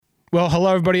Well, hello,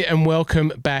 everybody, and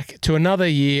welcome back to another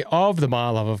year of the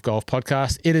MLOG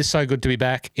Podcast. It is so good to be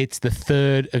back. It's the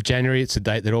 3rd of January. It's a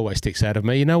date that always sticks out of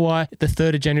me. You know why the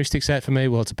 3rd of January sticks out for me?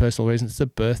 Well, it's a personal reason. It's the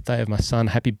birthday of my son.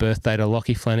 Happy birthday to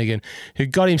Lockie Flanagan, who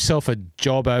got himself a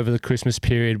job over the Christmas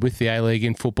period with the A-League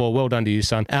in football. Well done to you,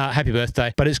 son. Happy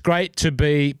birthday. But it's great to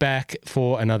be back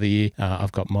for another year.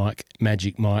 I've got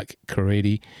Magic Mike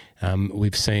Caridi.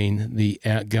 We've seen the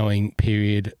outgoing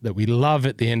period that we love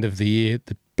at the end of the year,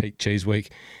 the peak cheese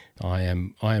week. I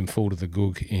am full to the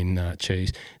goog in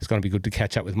cheese. It's going to be good to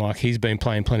catch up with Mike. He's been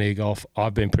playing plenty of golf.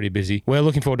 I've been pretty busy. We're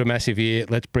looking forward to a massive year.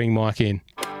 Let's bring Mike in.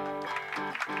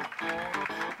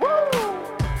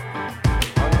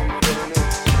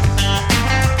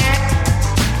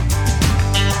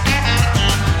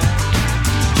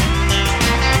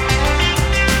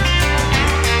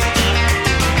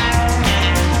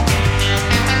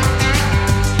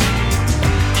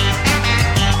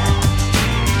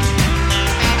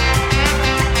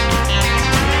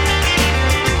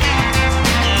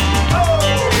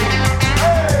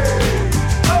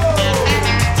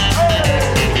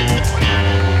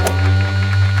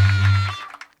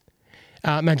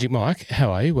 Magic Mike,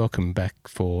 how are you? Welcome back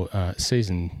for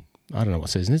season, I don't know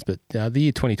what season it is, but the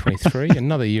year 2023,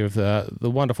 another year of the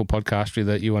wonderful podcastery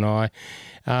that you and I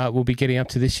will be getting up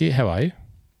to this year. How are you?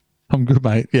 I'm good,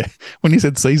 mate. Yeah. When you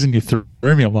said season, you threw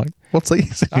me. I'm like, what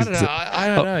season? I don't know. I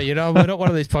don't know. You know, we're not one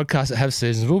of these podcasts that have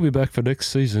seasons. We'll be back for next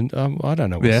season. I don't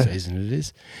know what season it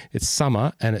is. It's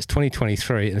summer and it's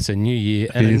 2023 and it's a new year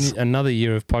and another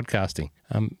year of podcasting.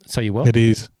 So you well? It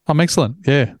is. I'm excellent.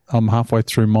 Yeah. I'm halfway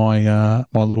through my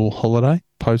my little holiday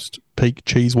post peak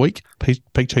cheese week,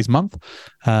 peak cheese month.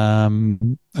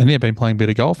 And yeah, been playing a bit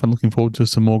of golf and looking forward to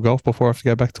some more golf before I have to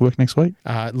go back to work next week.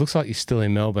 It looks like you're still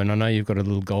in Melbourne. I know you've got a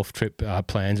little golf trip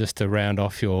planned just to round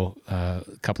off your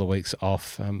couple of weeks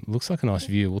off. Looks like a nice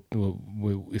view.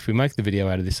 If we make the video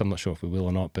out of this, I'm not sure if we will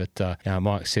or not, but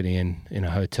Mike's sitting in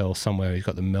a hotel somewhere. He's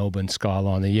got the Melbourne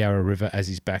skyline, the Yarra River as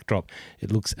his backdrop.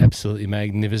 It looks absolutely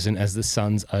magnificent as the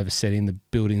sun's oversetting the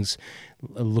buildings,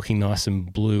 looking nice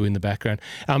and blue in the background.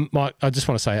 Mike, I just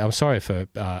want to say I'm sorry for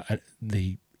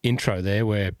the intro there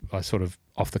where I sort of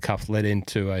off the cuff led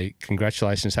into a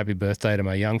congratulations, happy birthday to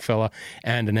my young fella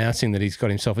and announcing that he's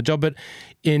got himself a job. But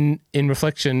in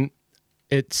reflection,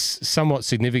 it's somewhat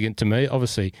significant to me.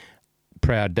 Obviously,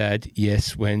 proud dad,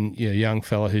 yes, when your young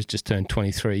fella who's just turned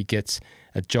 23 gets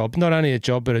a job, not only a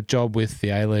job, but a job with the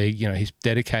A-League. You know, he's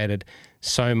dedicated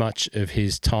so much of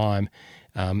his time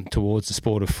towards the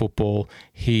sport of football.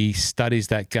 He studies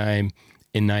that game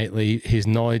innately. His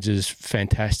knowledge is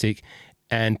fantastic,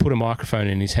 and put a microphone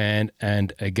in his hand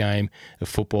and a game of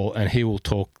football and he will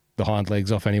talk the hind legs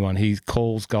off anyone. He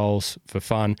calls goals for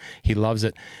fun. He loves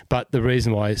it. But the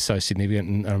reason why it's so significant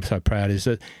and I'm so proud is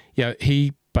that, you know,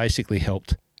 he basically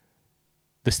helped.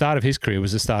 The start of his career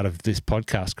was the start of this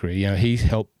podcast career. You know, he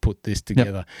helped put this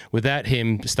together. Yep. Without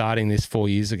him starting this 4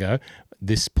 years ago,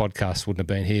 this podcast wouldn't have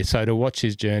been here. So to watch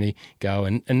his journey go,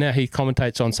 and now he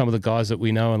commentates on some of the guys that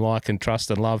we know and like and trust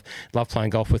and love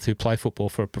playing golf with, who play football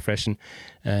for a profession.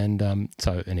 And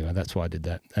so anyway, that's why I did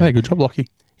that. Hey, good job, Lockie.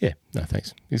 Yeah, no,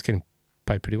 thanks. He's getting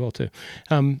paid pretty well too.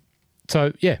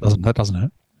 So yeah. That doesn't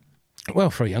hurt. Well,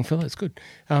 for a young fella, it's good.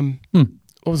 What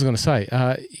was I going to say?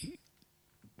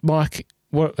 Mike,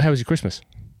 how was your Christmas?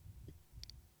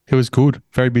 It was good.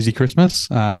 Very busy Christmas.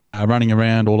 Running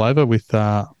around all over with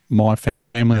my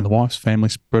family and the wife's family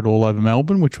spread all over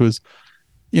Melbourne, which was,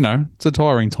 you know, it's a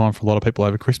tiring time for a lot of people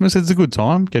over Christmas. It's a good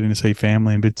time getting to see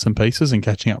family and bits and pieces and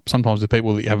catching up sometimes with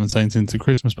people that you haven't seen since the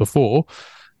Christmas before.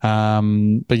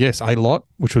 But yes, ate a lot,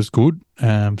 which was good.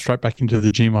 Straight back into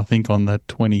the gym, I think, on the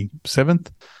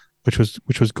 27th, which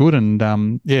was good. And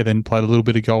then played a little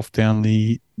bit of golf down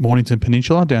the Mornington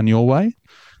Peninsula, down your way.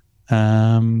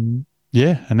 And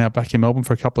now back in Melbourne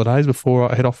for a couple of days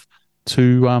before I head off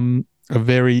to a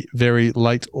very, very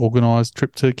late organised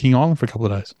trip to King Island for a couple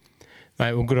of days.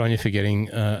 Mate, well, good on you for getting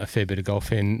a fair bit of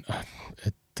golf in.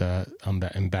 I'm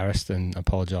embarrassed and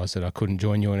apologise that I couldn't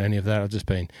join you on any of that. I've just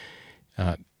been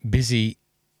busy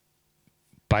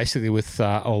basically with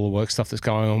all the work stuff that's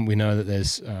going on. We know that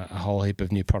there's a whole heap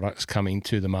of new products coming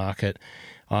to the market.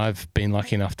 I've been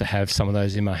lucky enough to have some of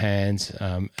those in my hands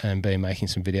and been making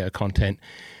some video content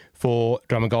for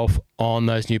Drum and Golf on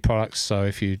those new products. So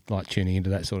if you like tuning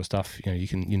into that sort of stuff,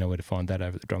 you know where to find that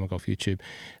over at the Drum and Golf YouTube.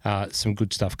 Some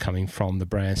good stuff coming from the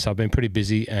brand. So I've been pretty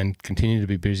busy and continue to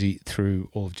be busy through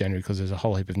all of January because there's a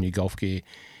whole heap of new golf gear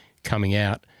coming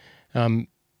out.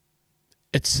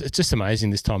 It's just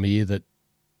amazing this time of year that,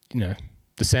 the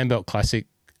Sandbelt Classic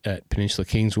at Peninsula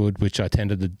Kingswood, which I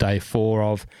attended the day 4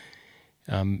 of,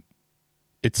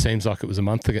 it seems like it was a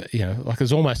month ago, like it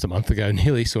was almost a month ago,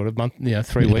 nearly sort of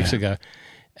 3 weeks ago.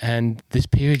 And this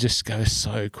period just goes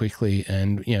so quickly.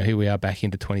 And, here we are back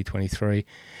into 2023.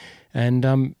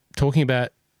 And talking about,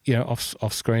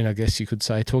 off screen, I guess you could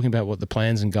say, talking about what the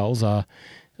plans and goals are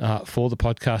for the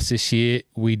podcast this year.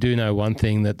 We do know one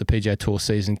thing, that the PGA Tour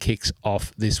season kicks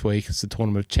off this week. It's the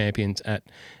Tournament of Champions at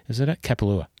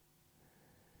Kapalua?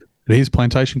 It is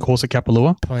Plantation Course at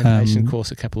Kapalua. Plantation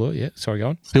Course at Kapalua, yeah. Sorry, go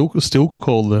on. Still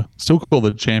call the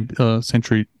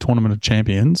Century Tournament of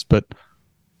Champions, but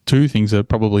two things are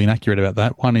probably inaccurate about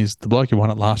that. One is the bloke who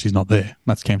won it last year's not there.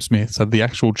 That's Cam Smith. So the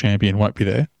actual champion won't be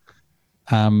there.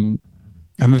 And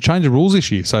they've changed the rules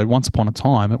this year. So once upon a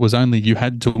time, it was only you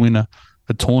had to win a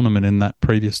tournament in that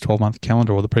previous 12-month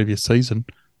calendar or the previous season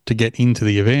to get into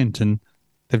the event. And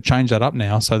they've changed that up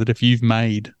now so that if you've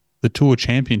made the Tour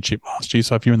Championship last year,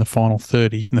 so if you're in the final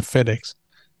 30 in the FedEx,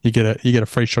 you get a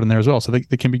free shot in there as well. So there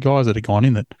can be guys that have gone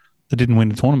in that didn't win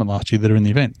the tournament last year that are in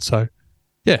the event. So,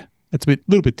 yeah, it's a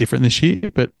little bit different this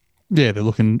year, but yeah, they're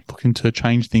looking to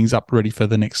change things up ready for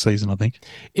the next season, I think.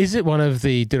 Is it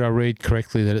did I read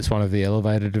correctly that it's one of the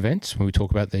elevated events when we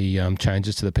talk about the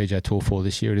changes to the PGA Tour for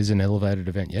this year? It is an elevated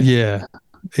event, yeah? Yeah,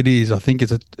 it is. I think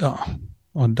it's I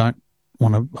want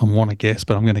to guess,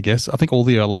 but I'm going to guess. I think all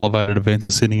the elevated events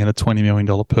are sitting at a $20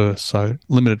 million purse, so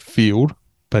limited field,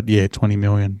 but yeah, $20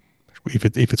 million if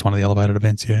it's one of the elevated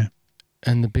events, yeah.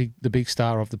 And the big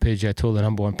star of the PGA Tour, the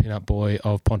number one pin-up boy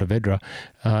of Pontevedra,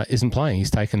 isn't playing.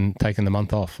 He's taken the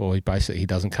month off, or he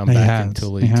doesn't come back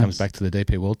until he comes back to the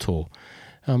DP World Tour.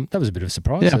 That was a bit of a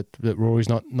surprise that Rory's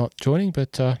not joining,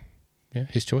 but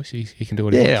his choice. He can do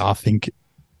what he wants. Yeah, I think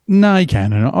no, he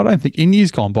can. And I don't think in years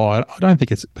gone by, I don't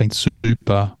think it's been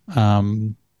super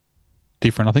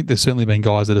different. I think there's certainly been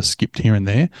guys that have skipped here and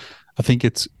there. I think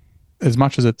it's as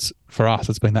much as it's for us,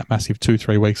 it's been that massive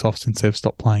 2-3 weeks off since they've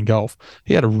stopped playing golf.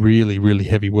 He had a really, really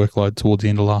heavy workload towards the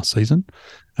end of last season,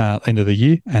 end of the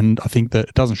year. And I think that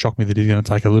it doesn't shock me that he's going to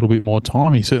take a little bit more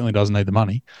time. He certainly doesn't need the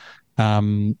money.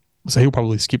 So he'll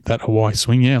probably skip that Hawaii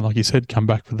swing. Yeah, like you said, come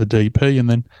back for the DP. And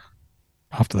then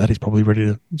after that, he's probably ready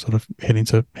to sort of head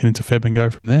into Feb and go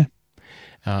from there.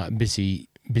 Busy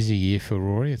year for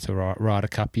Rory. It's a Ryder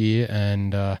Cup year,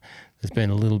 and there's been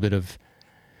a little bit of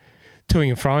toing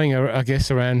and froing, I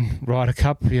guess, around Ryder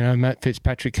Cup. Matt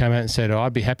Fitzpatrick came out and said,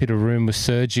 I'd be happy to room with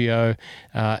Sergio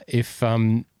if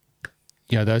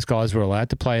those guys were allowed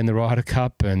to play in the Ryder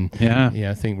Cup. And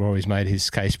I think Rory's made his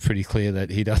case pretty clear that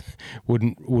he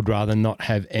would rather not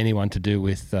have anyone to do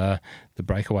with the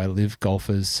breakaway live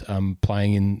golfers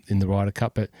playing in the Ryder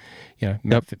Cup. But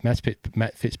Matt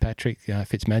Fitzpatrick,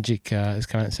 Fitzmagic, has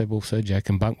come out and said, well, Sergio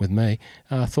can bunk with me.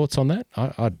 Thoughts on that?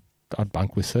 I'd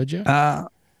bunk with Sergio.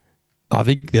 I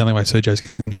think the only way Sergio's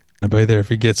going to be there if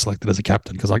he gets selected as a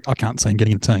captain, because I can't see him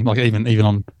getting a team. Like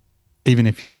even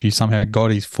if you somehow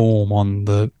got his form on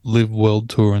the Live World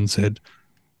Tour and said,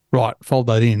 right, fold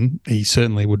that in, he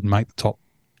certainly wouldn't make the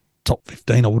top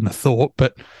 15. I wouldn't have thought.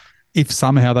 But if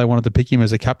somehow they wanted to pick him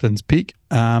as a captain's pick,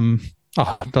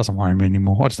 it doesn't worry me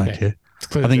anymore. I just don't care.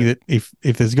 I think that if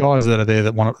there's guys that are there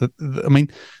that want to,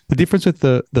 the difference with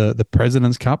the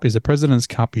President's Cup is the President's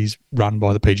Cup is run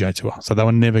by the PGA Tour, so they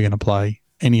were never going to play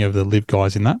any of the live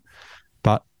guys in that.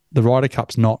 But the Ryder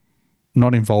Cup's not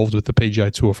involved with the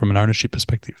PGA Tour from an ownership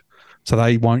perspective, so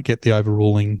they won't get the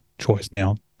overruling choice.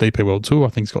 Now, DP World Tour, I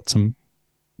think, has got some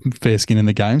fair skin in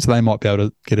the game, so they might be able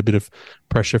to get a bit of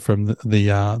pressure from the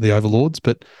overlords.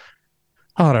 But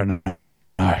I don't know.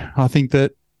 I think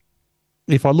that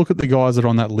if I look at the guys that are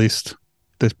on that list,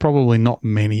 there's probably not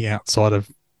many outside of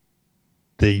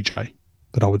DJ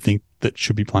that I would think that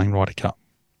should be playing Ryder Cup.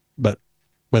 But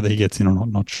whether he gets in or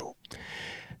not sure.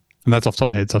 And that's off the top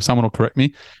of my head. So if someone will correct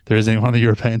me, there is anyone on the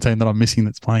European team that I'm missing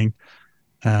that's playing.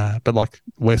 But like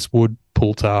Westwood,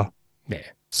 Poulter,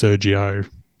 Sergio,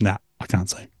 I can't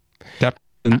see.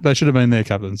 They should have been their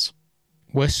captains.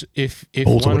 If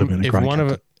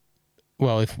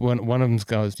one of them's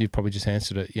goes, you've probably just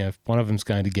answered it. If one of them's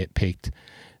going to get picked,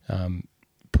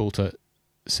 Poulter,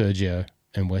 Sergio,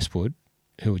 and Westwood,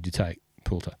 who would you take?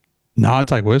 Poulter. No, I'd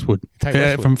take Westwood.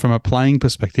 From a playing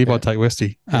perspective, I'd take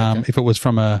Westy. Okay. If it was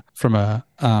from a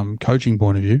coaching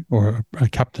point of view or a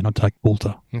captain, I'd take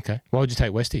Poulter. Okay. Why would you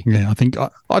take Westy? Yeah,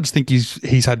 I just think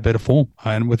he's had better form,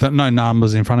 and with no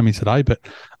numbers in front of me today, but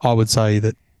I would say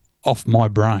that off my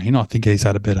brain, I think he's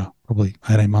had a better probably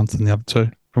 18 months than the other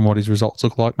two from what his results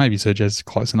look like. Maybe Sergio's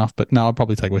close enough, but no, I'd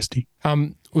probably take Westy.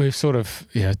 We've sort of,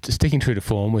 sticking true to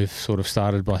form, we've sort of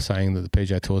started by saying that the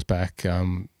PGA Tour's back.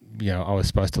 I was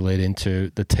supposed to lead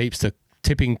into the Teepster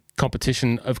tipping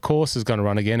competition, of course, is going to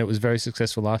run again. It was very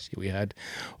successful last year. We had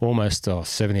almost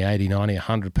 70, 80, 90,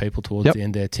 100 people towards the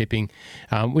end there tipping,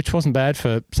 which wasn't bad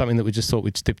for something that we just thought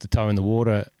we'd dip the toe in the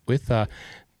water with.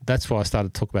 That's why I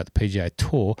started to talk about the PGA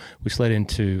Tour, which led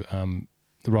into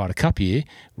the Ryder Cup year,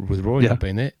 with Roy not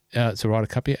being there. It's a Ryder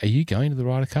Cup year. Are you going to the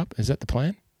Ryder Cup? Is that the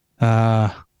plan?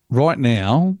 Right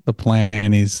now, the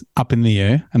plan is up in the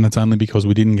air, and that's only because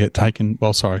we didn't get taken.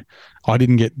 Well, sorry, I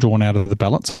didn't get drawn out of the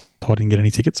ballots. So I didn't get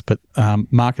any tickets, but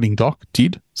Marketing Doc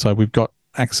did. So we've got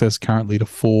access currently to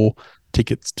 4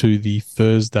 tickets to the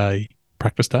Thursday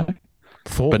practice day,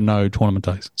 4, but no tournament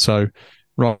days. So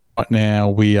right now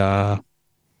we are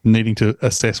needing to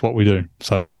assess what we do.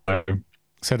 So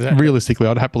realistically,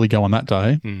 I'd happily go on that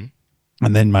day, and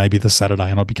then maybe the Saturday,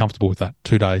 and I'd be comfortable with that.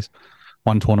 2 days.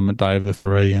 1 tournament day of the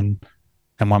 3 and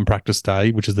 1 practice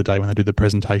day, which is the day when they do the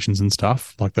presentations and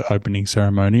stuff, like the opening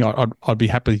ceremony. I'd be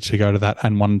happy to go to that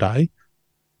and 1 day,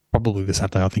 probably the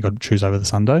Saturday. I think I'd choose over the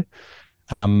Sunday.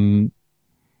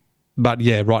 But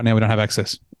yeah, right now we don't have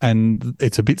access, and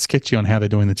it's a bit sketchy on how they're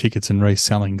doing the tickets and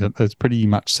reselling. It pretty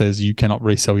much says you cannot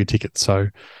resell your tickets. So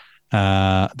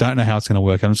don't know how it's going to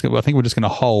work. I think we're just going to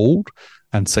hold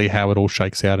and see how it all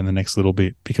shakes out in the next little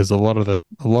bit, because a lot of the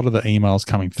emails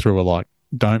coming through are like,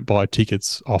 don't buy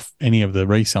tickets off any of the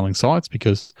reselling sites,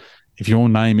 because if your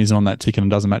name isn't on that ticket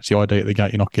and doesn't match the ID at the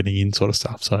gate, you're not getting in, sort of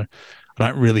stuff. So I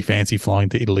don't really fancy flying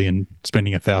to Italy and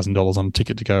spending $1,000 on a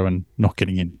ticket to go and not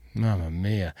getting in. Mamma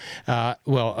mia.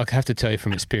 Well, I have to tell you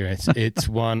from experience, it's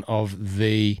one of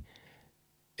the,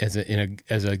 as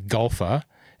a golfer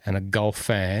and a golf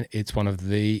fan, it's one of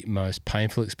the most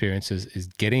painful experiences is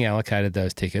getting allocated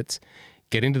those tickets,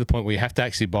 getting to the point where you have to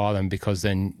actually buy them, because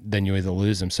then you either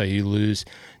lose them. So you lose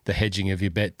the hedging of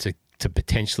your bet to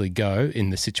potentially go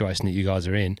in the situation that you guys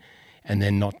are in, and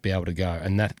then not be able to go.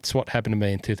 And that's what happened to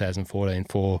me in 2014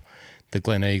 for the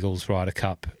Glen Eagles Ryder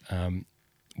Cup,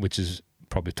 which is,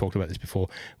 probably talked about this before,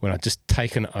 when I'd just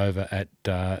taken over at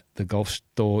the golf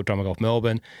store, Drummer Golf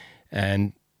Melbourne,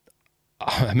 and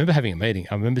I remember having a meeting.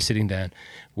 I remember sitting down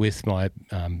with my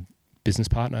business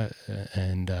partner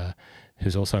and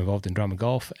who's also involved in Drummer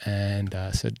Golf, and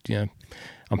said,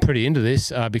 I'm pretty into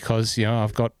this because,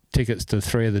 I've got tickets to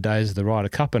 3 of the days of the Ryder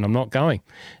Cup and I'm not going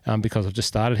because I've just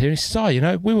started here. And he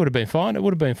says, we would have been fine. It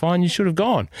would have been fine. You should have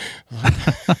gone.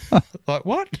 Like,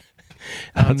 what?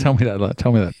 Tell me that.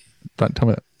 Tell me that. Don't tell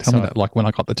me that like when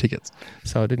I got the tickets.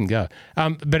 So I didn't go.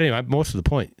 But anyway, more to the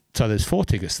point. So there's 4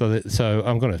 tickets. So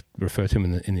I'm going to refer to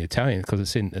him in the Italian, because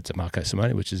it's at Marco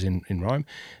Simone, which is in Rome.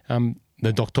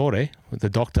 The dottore, the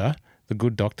doctor, the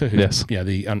good doctor, who's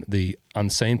the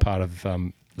unseen part of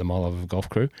the Molov golf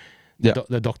crew.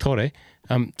 The dottore.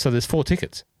 So there's 4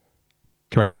 tickets.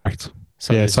 Correct.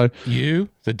 So so you,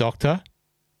 the doctor,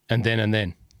 and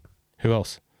then who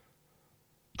else?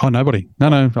 Oh, nobody.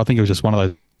 No. I think it was just one of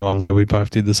those. We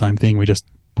both did the same thing. We just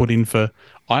I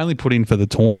only put in for the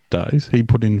tournament days. He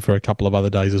put in for a couple of other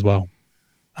days as well.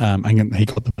 And he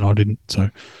got them and I didn't.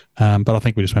 So, but I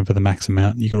think we just went for the max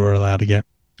amount you were allowed to get,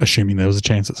 assuming there was a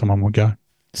chance that someone would go.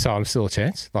 So I'm still a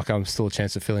chance? Like I'm still a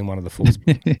chance of filling one of the 4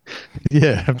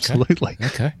 Yeah, absolutely.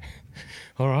 Okay.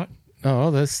 All right.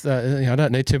 Oh, there's. I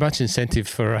don't need too much incentive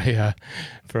for a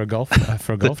golf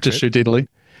trip. Just shoot Italy.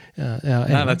 Anyway.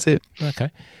 No, that's it.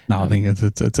 Okay. No, I think I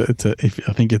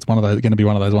think it's going to be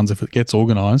one of those ones. If it gets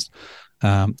organised,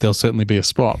 there'll certainly be a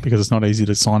spot, because it's not easy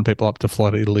to sign people up to fly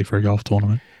to Italy for a golf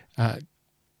tournament.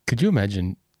 Could you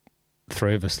imagine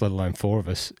 3 of us, let alone 4 of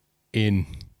us, in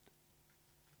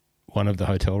one of the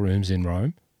hotel rooms in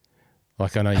Rome?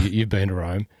 Like, I know you've been to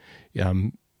Rome.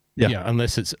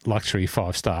 Unless it's luxury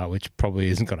 5-star, which probably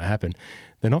isn't going to happen.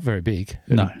 They're not very big.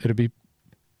 It'd be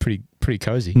pretty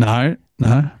cozy. No,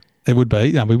 it would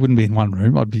be. No, we wouldn't be in one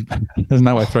room. There's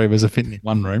no way 3 of us are fitting in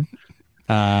one room.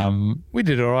 We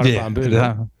did all right at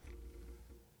Bamboo.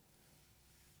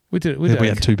 We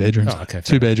had 2 bedrooms. Oh, okay.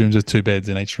 2 bedrooms with 2 beds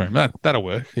in each room. That'll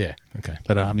work. Yeah. Okay.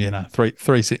 But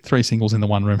three singles in the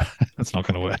one room. That's not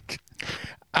going to work.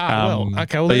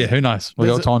 Okay. Well, but yeah, who knows? We've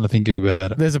got time to think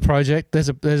about it. There's a project. There's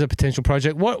a potential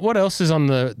project. What else is on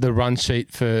the run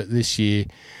sheet for this year,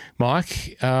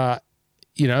 Mike?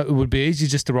 It would be easy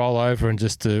just to roll over and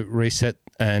just to reset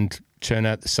and churn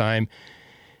out the same.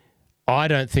 I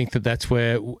don't think that that's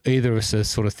where either of us are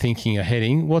sort of thinking or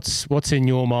heading. What's in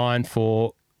your mind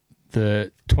for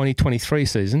the 2023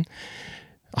 season?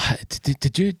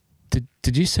 Did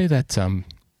you see that?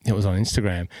 It was on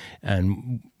Instagram,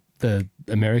 and the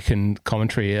American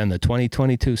commentary, and the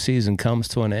 2022 season comes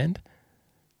to an end.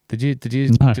 Did you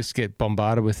just get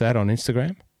bombarded with that on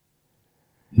Instagram?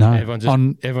 No.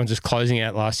 Everyone just closing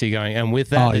out last year, going, and with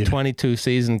that, the 22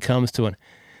 season comes to an.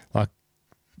 Like,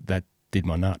 that did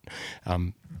my nut.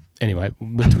 Anyway,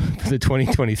 for the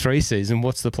 2023 season,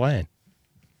 what's the plan?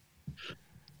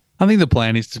 I think the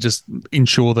plan is to just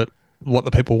ensure that what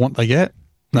the people want, they get.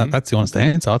 That's the honest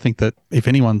answer. I think that if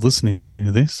anyone's listening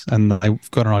to this and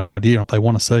they've got an idea of what they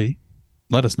want to see,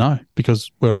 let us know,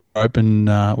 because we're open.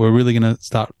 We're really going to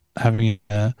start having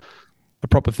a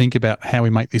proper think about how we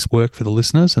make this work for the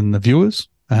listeners and the viewers,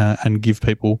 and give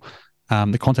people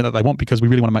the content that they want, because we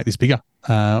really want to make this bigger.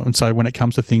 And so when it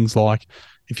comes to things like,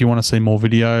 if you want to see more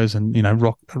videos, and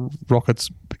Rocket's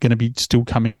going to be still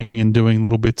coming and doing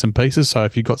little bits and pieces. So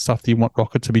if you've got stuff that you want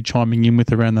Rocket to be chiming in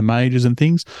with around the majors and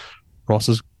things,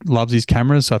 Ross loves his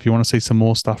cameras. So if you want to see some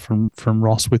more stuff from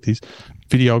Ross with his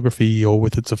videography or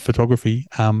with its photography,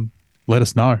 let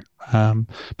us know. But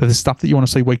there's stuff that you want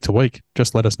to see week to week,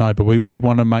 just let us know. But we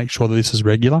want to make sure that this is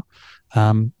regular.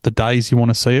 The days you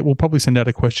want to see it, we'll probably send out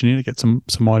a questionnaire to get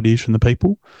some ideas from the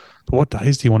people. But what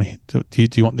days do you want to do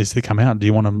you want this to come out? Do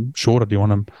you want them shorter? Do you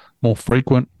want them more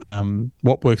frequent?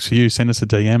 What works for you? Send us a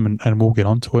DM and we'll get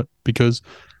onto it, because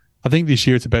I think this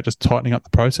year it's about just tightening up the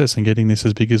process and getting this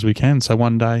as big as we can. So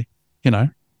one day,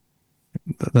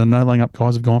 the No Laying Up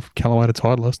guys have gone from Callaway to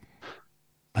Titleist.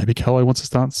 Maybe Callaway wants to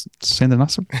start sending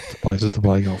us some places to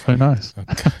play golf. Who knows?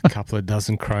 A couple of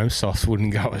dozen Chrome Softs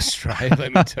wouldn't go astray,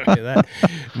 let me tell you that.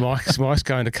 Mike's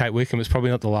going to Cape Wickham. It's probably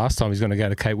not the last time he's going to go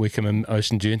to Cape Wickham and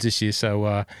Ocean Dunes this year.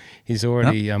 So he's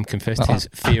already confessed his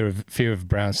fear of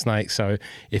brown snakes. So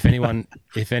if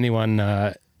anyone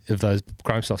of those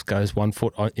Chrome Softs goes 1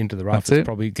 foot into the rough, it's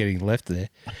probably getting left there.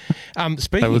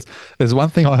 There's one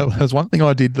thing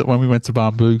I did that when we went to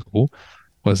Barnbougle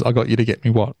was I got you to get me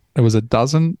what? It was a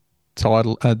dozen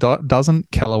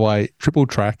Callaway triple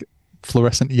track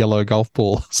fluorescent yellow golf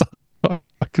balls. So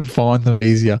I could find them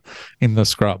easier in the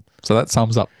scrub. So that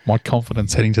sums up my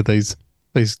confidence heading to these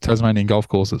Tasmanian golf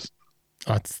courses.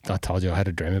 I told you I had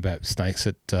a dream about snakes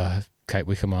at Cape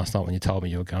Wickham last night when you told me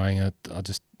you were going. I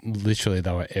just literally,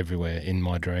 they were everywhere in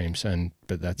my dreams,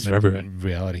 but that's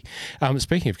reality.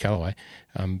 Speaking of Callaway,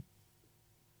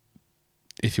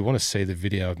 if you want to see the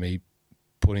video of me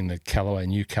putting the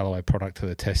new Callaway product to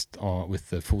the test with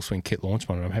the Full Swing Kit launch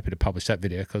monitor, I'm happy to publish that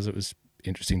video because it was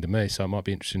interesting to me, so it might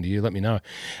be interesting to you. Let me know.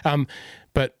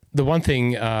 But the one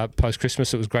thing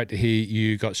post-Christmas, it was great to hear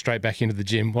you got straight back into the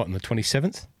gym, on the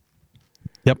 27th?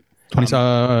 Yep.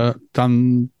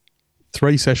 Done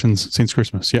 3 sessions since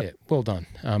Christmas. Yep. Yeah, well done.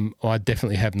 I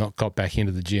definitely have not got back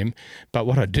into the gym, but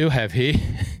what I do have here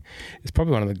is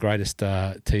probably one of the greatest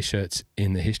T-shirts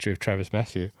in the history of Travis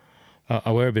Matthew.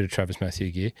 I wear a bit of Travis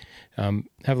Matthew gear. Have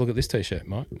a look at this T-shirt,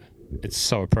 Mike. It's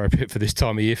so appropriate for this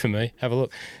time of year for me. Have a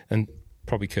look. And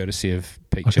probably courtesy of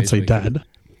Pete Cheese. I can see Dad.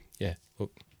 Yeah,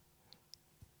 look.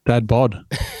 Dad bod.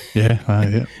 Yeah.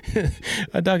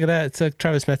 I dug it out. It's a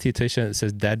Travis Matthew T-shirt that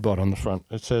says Dad bod on the front.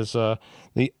 It says,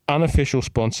 the unofficial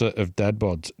sponsor of Dad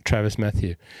bods, Travis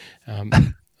Matthew.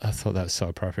 I thought that was so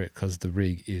appropriate because the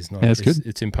rig is not. Yeah, good.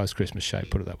 It's in post-Christmas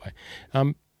shape, put it that way.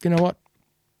 You know what?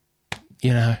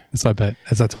 It's like that.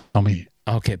 As that time of year.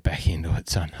 I'll get back into it,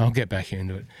 son. I'll get back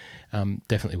into it.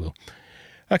 Definitely will.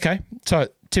 Okay, so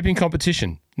tipping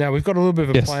competition. Now, we've got a little bit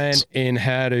of a plan in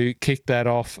how to kick that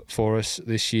off for us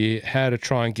this year, how to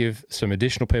try and give some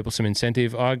additional people some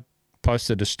incentive. I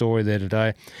posted a story there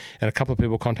today, and a couple of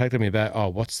people contacted me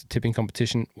about, what's the tipping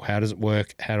competition? How does it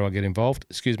work? How do I get involved?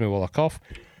 Excuse me while I cough.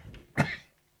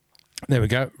 There we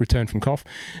go, return from cough.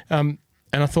 And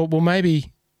I thought, well,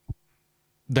 maybe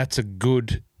that's a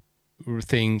good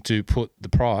thing to put the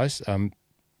prize,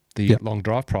 the long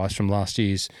drive prize from last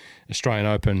year's Australian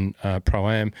Open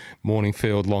Pro-Am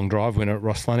Morningfield long drive winner,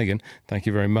 Ross Flanagan. Thank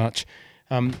you very much.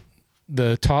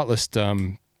 The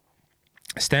Titleist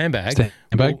stand bag.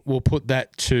 We'll put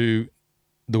that to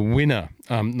the winner.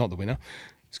 Not the winner.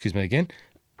 Excuse me again.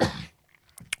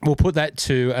 We'll put that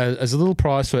to as a little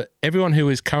prize for everyone who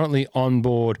is currently on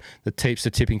board the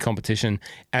Teepster tipping competition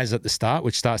as at the start,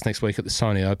 which starts next week at the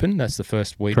Sony Open. That's the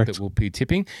first week that we'll be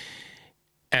tipping.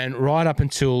 And right up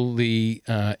until the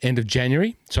end of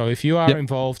January. So if you are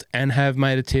involved and have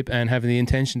made a tip and have the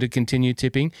intention to continue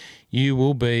tipping, you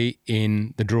will be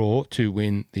in the draw to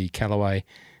win the Callaway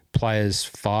Players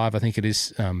 5, I think it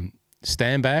is,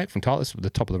 stand bag from Titleist, the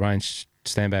top of the range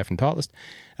stand bag from Titleist,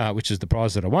 which is the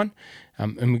prize that I won.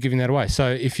 And we're giving that away.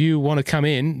 So if you want to come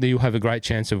in, you'll have a great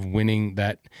chance of winning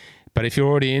that. But if you're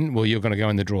already in, well, you're going to go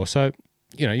in the draw. So,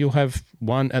 you'll have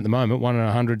one at the moment, 1 in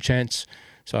 100 chance.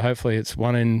 So hopefully it's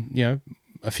one in,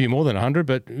 a few more than 100.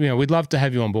 But, we'd love to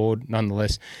have you on board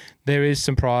nonetheless. There is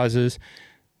some prizes.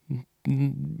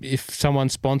 if someone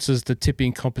sponsors the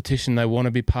tipping competition, they want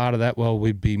to be part of that, well,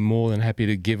 we'd be more than happy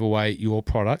to give away your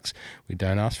products. We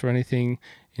don't ask for anything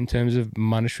in terms of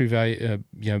monetary value,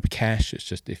 cash. It's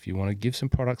just if you want to give some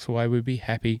products away, we'd be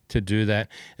happy to do that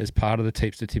as part of the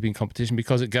Teepster tipping competition,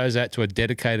 because it goes out to a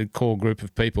dedicated core group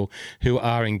of people who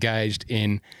are engaged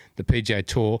in the PGA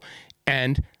Tour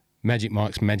and Magic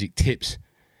Mike's Magic Tips.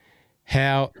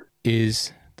 How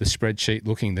is the spreadsheet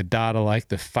looking? The data lake,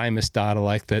 the famous data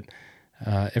lake that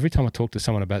every time I talk to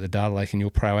someone about the data lake and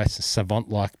your prowess and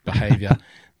savant-like behaviour,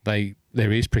 their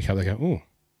ears prick up. They go, "Oh,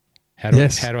 how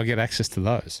do I get access to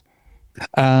those?"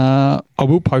 I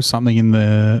will post something in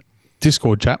the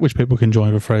Discord chat, which people can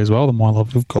join for free as well, the My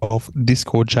Love of Golf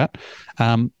Discord chat.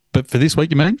 But for this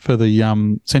week, you mean, for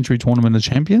the Century Tournament of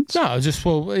Champions? No, is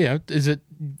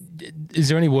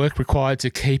there any work required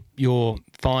to keep your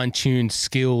fine-tuned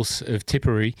skills of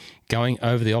tippery going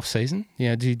over the off-season?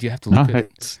 Do you have to look at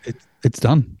it? It's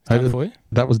done. Done for you?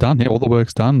 That was done. Yeah, all the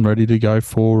work's done, ready to go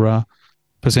for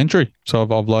Century. So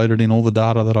I've loaded in all the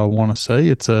data that I want to see.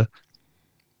 It's a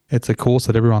course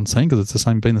that everyone's seen, because it's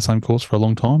been the same course for a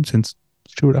long time, since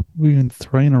Stuart Appleby in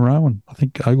 3 in a row, and I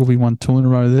think Ogilvy won 2 in a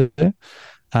row there.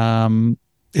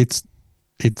 It's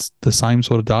the same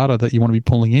sort of data that you want to be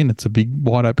pulling in. It's a big,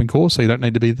 wide open course, so you don't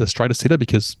need to be the straightest hitter,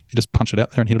 because you just punch it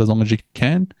out there and hit it as long as you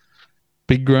can.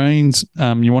 Big greens,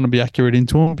 you want to be accurate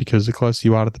into them, because the closer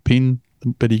you are to the pin, the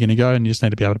better you're going to go, and you just need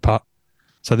to be able to putt.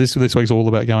 So this week's all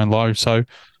about going low. So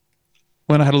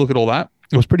when I had a look at all that,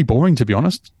 it was pretty boring, to be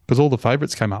honest, because all the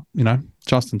favourites came up.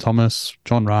 Justin Thomas,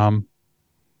 John Rahm,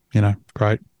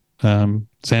 great. Xander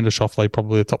Schauffele,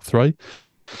 probably the top 3.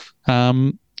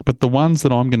 But the ones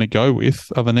that I'm going to go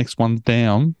with are the next ones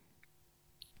down.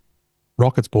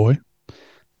 Rockets boy,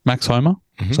 Max Homer.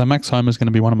 Mm-hmm. So Max Homer is going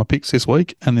to be one of my picks this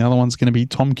week, and the other one's going to be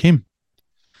Tom Kim.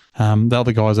 The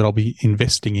other guys that I'll be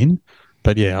investing in.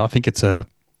 But yeah, I think it's a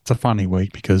funny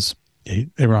week, because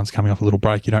everyone's coming off a little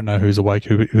break. You don't know who's awake,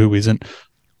 who isn't.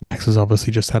 Max has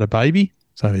obviously just had a baby.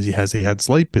 So has he had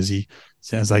sleep? Is he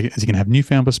going to have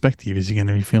newfound perspective? Is he going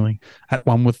to be feeling at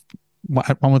one with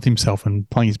himself and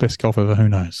playing his best golf ever? Who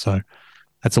knows? So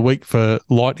that's a week for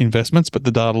light investments, but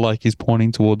the data lake is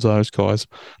pointing towards those guys.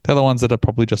 The other ones that are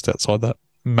probably just outside that,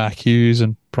 Mac Hughes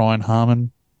and Brian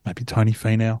Harmon, maybe Tony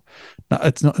Finau. No,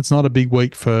 it's not a big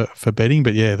week for betting,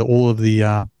 but yeah, all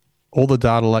the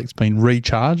data lake's been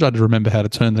recharged. I had to remember how to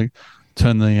turn the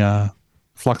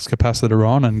flux capacitor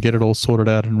on and get it all sorted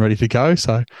out and ready to go.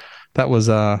 So that was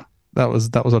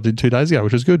what I did 2 days ago,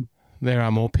 which was good. There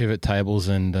are more pivot tables,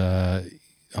 and I'm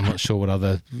not sure what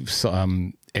other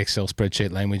Excel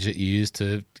spreadsheet language that you use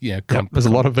to, there's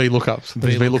a lot of VLOOKUPs.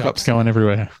 There's VLOOKUPs going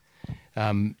everywhere.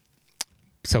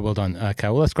 So well done. Okay,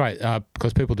 well, that's great,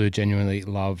 because people do genuinely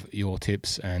love your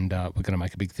tips, and we're going to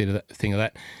make a big thing of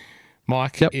that.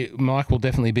 Mike, Mike will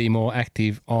definitely be more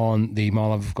active on the My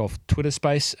Love of Golf Twitter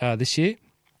space this year.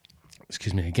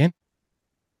 Excuse me again.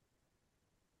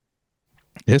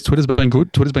 Yes, Twitter's been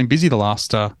good. Twitter's been busy the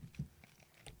last couple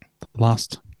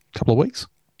of weeks.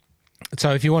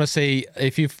 So if you want to see,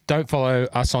 if you don't follow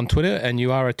us on Twitter and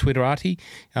you are a Twitterati,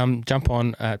 jump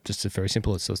on, just very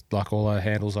simple. It's just like all our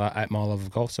handles are at My Love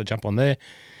of Golf, so jump on there.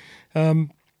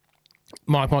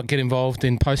 Mike might get involved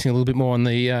in posting a little bit more on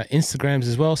the Instagrams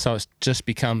as well, so it just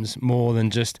becomes more than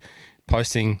just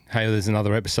posting, hey, there's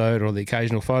another episode, or the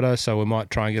occasional photo, so we might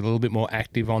try and get a little bit more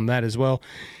active on that as well.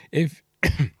 If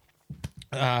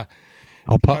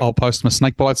I'll post my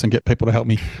snake bites and get people to help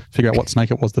me figure out what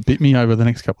snake it was that bit me over the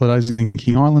next couple of days in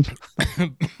King Island.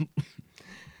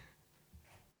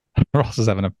 Ross is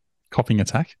having a coughing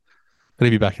attack. But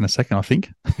he'll be back in a second, I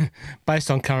think. Based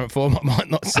on current form, I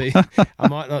might not see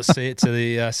it to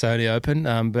the Sony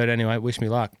Open. But anyway, wish me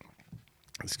luck.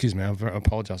 Excuse me, I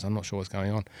apologise. I'm not sure what's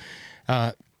going on.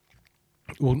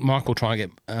 Well, Mike will try and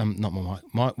get,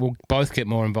 Mike will both get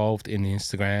more involved in the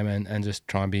Instagram and just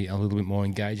try and be a little bit more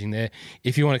engaging there.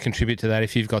 If you want to contribute to that,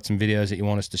 if you've got some videos that you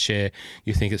want us to share,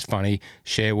 you think it's funny,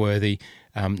 share-worthy,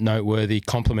 noteworthy,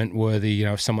 compliment-worthy,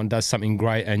 if someone does something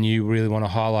great and you really want to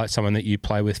highlight someone that you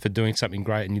play with for doing something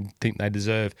great and you think they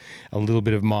deserve a little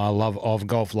bit of my love of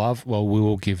golf love, well, we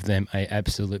will give them an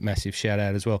absolute massive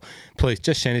shout-out as well. Please,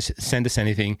 just send us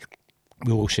anything.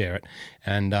 We will share it,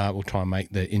 and we'll try and make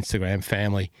the Instagram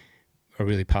family a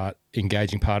really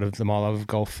engaging part of the My Love of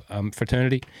Golf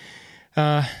fraternity.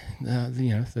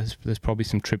 There's probably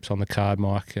some trips on the card,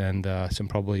 Mike, and some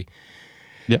probably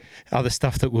other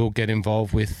stuff that we'll get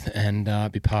involved with and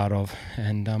be part of.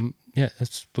 And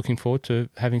it's looking forward to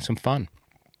having some fun.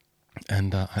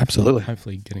 And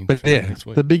hopefully getting to next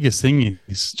week. The biggest thing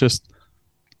is just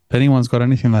if anyone's got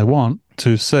anything they want,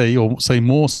 to see or see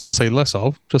more, see less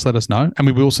of, just let us know. And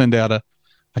we will send out a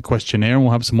questionnaire, and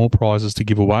we'll have some more prizes to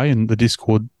give away. And the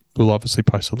Discord will obviously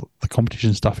post the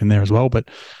competition stuff in there as well. But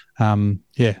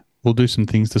we'll do some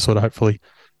things to sort of hopefully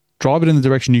drive it in the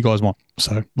direction you guys want.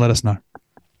 So let us know.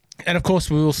 And, of course,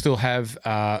 we will still have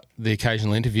the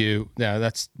occasional interview. Now,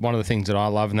 that's one of the things that I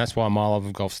love, and that's why my love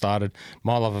of golf started.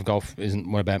 My love of golf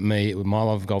isn't about me. My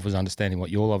love of golf is understanding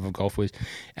what your love of golf is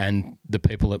and the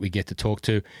people that we get to talk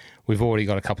to. We've already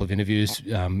got a couple of interviews.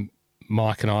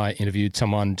 Mike and I interviewed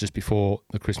someone just before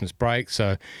the Christmas break.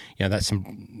 So, that's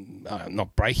some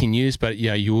not breaking news, but,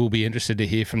 you will be interested to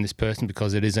hear from this person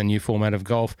because it is a new format of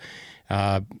golf.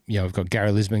 We've got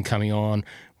Gary Lisbon coming on.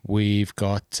 We've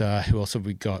got who else have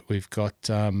we got? We've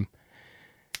got I've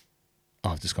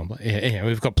just gone blank. Yeah,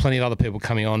 we've got plenty of other people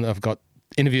coming on. I've got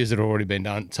interviews that have already been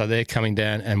done, so they're coming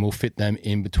down, and we'll fit them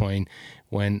in between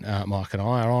when Mike and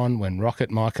I are on, when Rocket,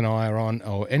 Mike and I are on,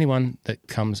 or anyone that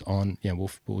comes on.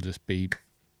 We'll just be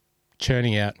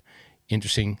churning out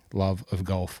interesting love of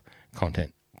golf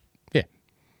content. Yeah.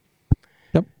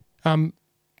 Yep.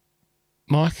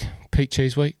 Mike, peak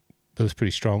cheese week. It was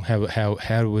pretty strong.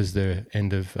 How was the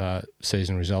end of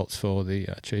season results for the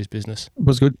cheese business? It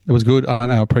was good.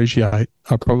 I appreciate.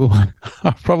 I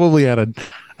probably had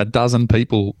a dozen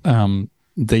people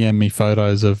DM me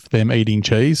photos of them eating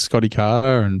cheese. Scotty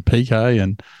Carter and PK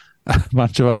and a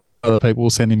bunch of other people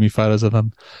sending me photos of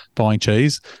them buying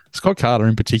cheese. Scott Carter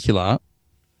in particular,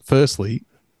 firstly,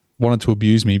 wanted to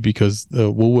abuse me because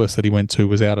the Woolworths that he went to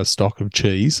was out of stock of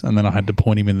cheese, and then I had to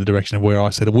point him in the direction of where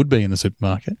I said it would be in the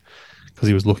supermarket because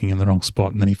he was looking in the wrong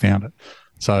spot, and then he found it.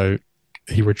 So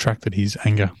he retracted his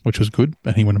anger, which was good,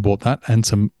 and he went and bought that and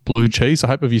some blue cheese. I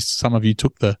hope some of you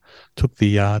took the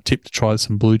tip to try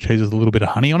some blue cheese with a little bit of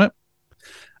honey on it.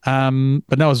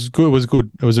 But no, it was good. It was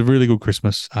good. It was a really good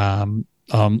Christmas. I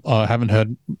haven't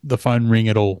heard the phone ring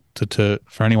at all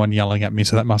for anyone yelling at me,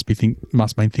 so that must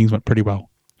mean things went pretty well.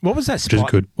 What was that? Which is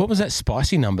good. What was that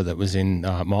spicy number that was in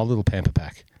my little pamper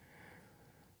pack?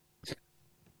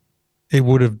 It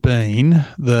would have been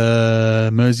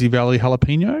the Mersey Valley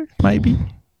jalapeno, maybe,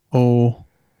 or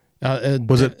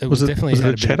was it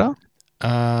a cheddar?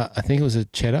 I think it was a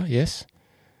cheddar. Yes,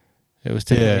 it was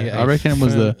definitely. Yeah, I reckon it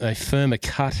was a firmer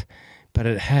cut, but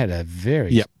it had a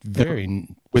very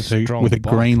strong with a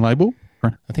bite. green label.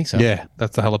 I think so. Yeah,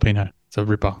 that's the jalapeno. It's a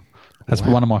ripper. That's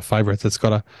one of my favourites. It's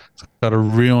got a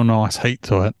real nice heat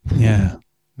to it. Yeah,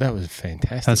 that was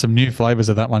fantastic. And some new flavours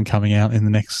of that one coming out in the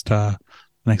next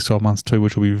 12 months too,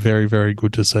 which will be very, very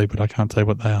good to see. But I can't tell you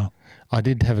what they are. I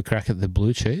did have a crack at the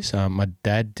blue cheese. My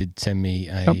dad did send me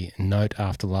a note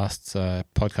after last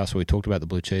podcast where we talked about the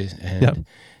blue cheese, and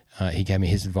he gave me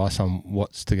his advice on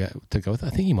what's to go with.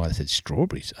 I think he might have said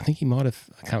strawberries. I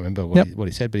can't remember what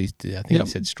he said, but I think he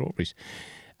said strawberries.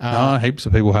 Heaps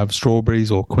of people have strawberries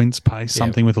or quince paste,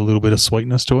 something with a little bit of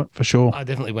sweetness to it, for sure. I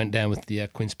definitely went down with the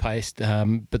quince paste,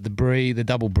 but the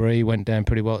double brie went down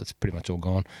pretty well. It's pretty much all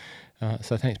gone.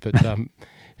 So thanks. But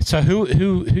so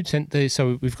who sent these?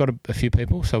 So we've got a few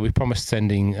people. So we promised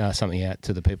sending something out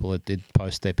to the people that did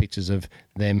post their pictures of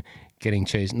them getting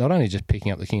cheese. Not only just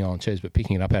picking up the King Island cheese, but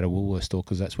picking it up out of Woolworths store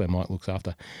because that's where Mike looks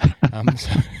after. I'll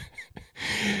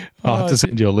have to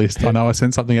send you a list. I know I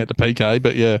sent something out to PK,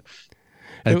 but yeah.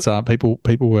 It's people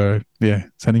were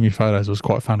sending me photos. It was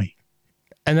quite funny,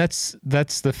 and that's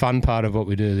the fun part of what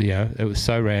we do. It was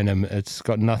so random. It's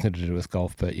got nothing to do with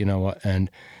golf, but you know what?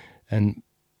 And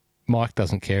Mike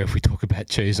doesn't care if we talk about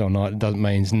cheese or not. It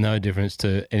means no difference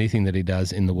to anything that he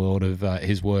does in the world of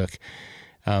his work.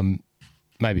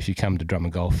 Maybe if you come to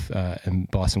Drummond Golf and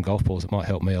buy some golf balls, it might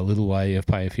help me a little way of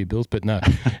paying a few bills. But no,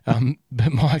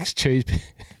 but Mike's cheese.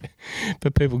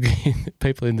 But people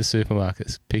in the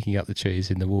supermarkets picking up the cheese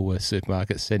in the Woolworths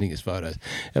supermarkets, sending us photos.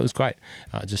 It was great.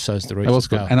 It just shows the reach. It was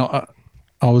good. And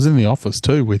I was in the office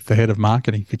too with the head of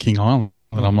marketing for King Island,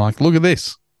 and I'm like, look at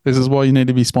this. This is why you need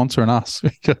to be sponsoring us.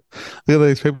 Look at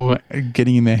these people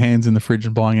getting in their hands in the fridge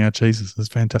and buying our cheeses. It's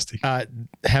fantastic.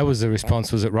 How was the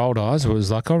response? Was it rolled eyes, or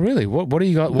was it like, oh, really? What do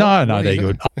you got? No, they're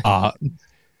good.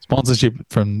 Sponsorship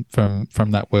from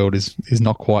that world is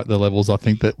not quite the levels I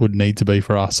think that would need to be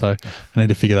for us. So I need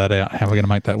to figure that out, how we're going to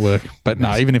make that work. But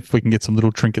no, even if we can get some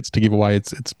little trinkets to give away,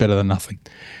 it's better than nothing.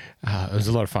 It was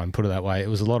a lot of fun, put it that way. It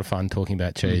was a lot of fun talking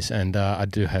about cheese, and I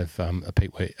do have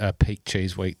a Peak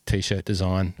Cheese Week T-shirt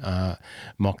design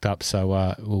mocked up,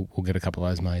 so we'll get a couple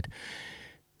of those made.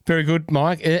 Very good,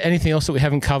 Mike. Anything else that we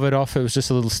haven't covered off? It was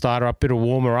just a little starter up, bit of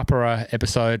warmer-upper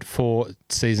episode for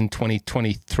season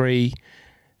 2023.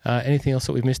 Anything else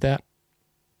that we've missed out?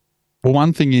 Well,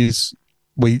 one thing is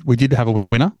we did have a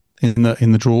winner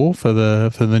in the draw for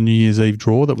the New Year's Eve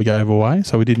draw that we gave away.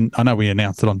 So we didn't. I know we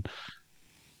announced it on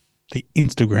the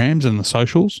Instagrams and the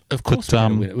socials. Of course,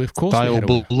 Dale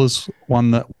Bullers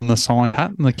won the signed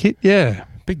hat and the kit. Yeah,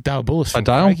 big Dale Bullers from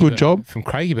Dale. Good job from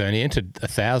Craigieburn. He entered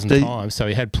 1,000 times, so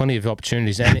he had plenty of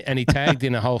opportunities, and he tagged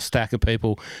in a whole stack of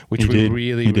people, which we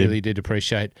really did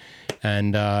appreciate.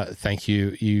 And thank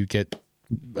you. You get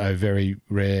a very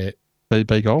rare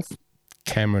BB Golf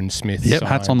Cameron Smith. Yep,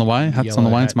 hats on the way. Hats on the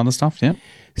way and some other stuff. Yeah.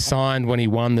 Signed when he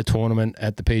won the tournament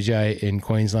at the PGA in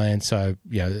Queensland. So,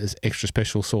 there's extra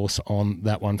special sauce on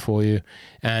that one for you.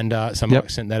 And so Mike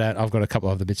sent that out. I've got a couple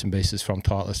of other bits and pieces from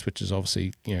Titleist, which is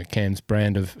obviously, Cam's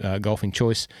brand of golfing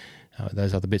choice.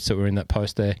 Those other bits that were in that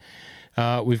post there.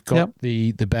 We've got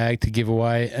the bag to give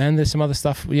away, and there's some other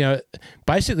stuff.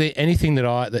 Basically anything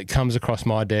that comes across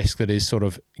my desk that is sort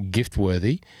of gift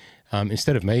worthy.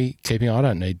 Instead of me keeping, I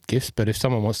don't need gifts, but if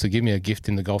someone wants to give me a gift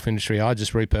in the golf industry, I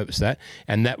just repurpose that,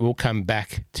 and that will come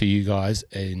back to you guys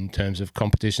in terms of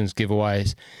competitions,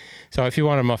 giveaways. So if you're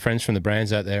one of my friends from the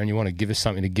brands out there and you want to give us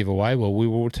something to give away, well, we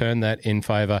will return that in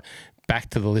favour back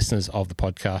to the listeners of the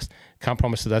podcast. Can't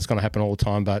promise that that's going to happen all the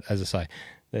time, but as I say,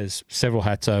 there's several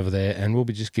hats over there, and we'll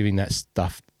be just giving that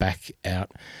stuff back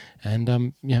out.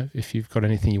 And if you've got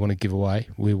anything you want to give away,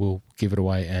 we will give it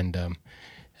away and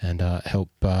help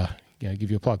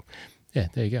give you a plug. Yeah,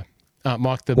 there you go.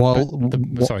 Mike,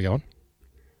 sorry, go on.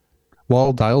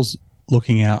 While Dale's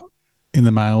looking out in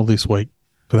the mail this week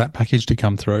for that package to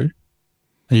come through,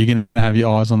 are you going to have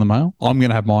your eyes on the mail? I'm going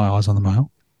to have my eyes on the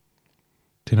mail.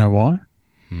 Do you know why?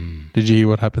 Did you hear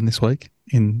what happened this week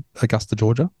in Augusta,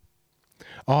 Georgia?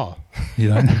 Oh, you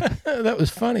know that was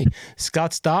funny.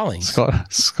 Scott Stallings.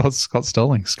 Scott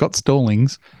Stallings. Scott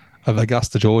Stallings of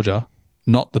Augusta, Georgia,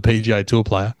 not the PGA Tour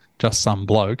player, just some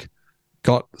bloke,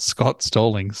 got Scott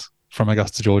Stallings from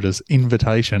Augusta, Georgia's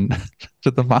invitation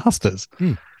to the Masters.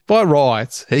 By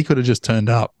rights, he could have just turned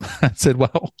up and said,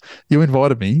 "Well, you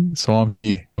invited me, so I'm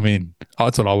here. I'm in."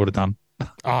 That's what I would have done.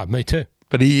 Oh, me too.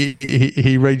 But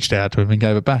he reached out to him and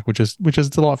gave it back, which is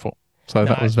delightful. So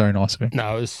that was very nice of him.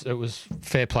 No, it was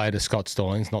fair play to Scott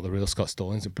Stallings, not the real Scott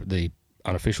Stallings, the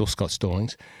unofficial Scott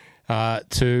Stallings,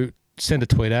 to send a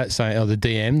tweet out saying, the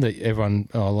DM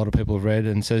that a lot of people have read,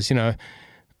 and says,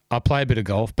 I play a bit of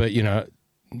golf, but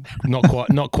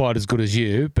not quite as good as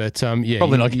you, but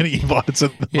probably not getting invited to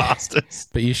the Masters,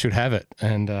 but you should have it,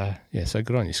 and so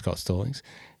good on you, Scott Stallings.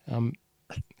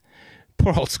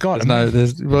 Poor old Scott.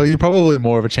 You're probably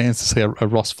more of a chance to see a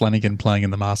Ross Flanagan playing in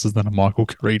the Masters than a Michael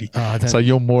Caridi. So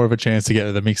you're more of a chance to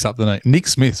get the mix up than Nick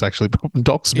Smith's actually.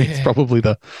 Doc Smith's probably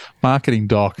the marketing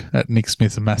doc at Nick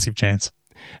Smith's a massive chance.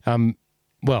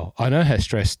 Well, I know how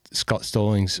stressed Scott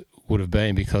Stallings would have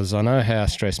been, because I know how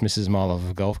stressed Mrs. Marlov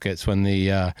of golf gets when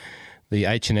the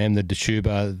H&M, the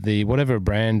Dachuba, the whatever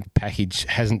brand package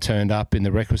hasn't turned up in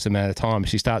the requisite amount of time.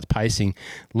 She starts pacing,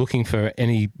 looking for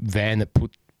any van that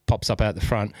pops up out the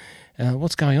front.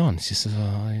 What's going on? She says,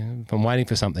 I'm waiting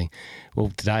for something. Well,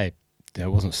 today it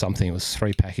wasn't something. It was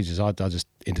 3 packages. I just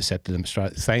intercepted them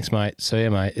straight. Thanks, mate. See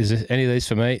you, mate. Is there any of these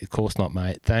for me? Of course not,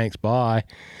 mate. Thanks. Bye.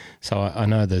 So I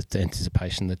know the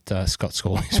anticipation that Scott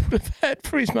Stallings would have had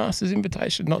for his Masters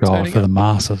invitation not turning for up. The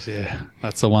Masters, yeah.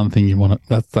 That's the one thing you want.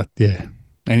 Yeah.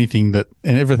 Anything and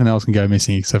everything else can go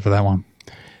missing except for that one.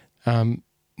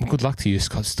 Good luck to you,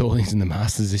 Scott Stallings, in the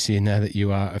Masters this year. Now that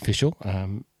you are official,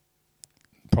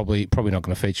 probably not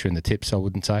going to feature in the tips. I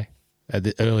wouldn't say at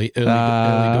the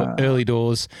early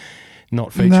doors,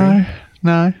 not featuring.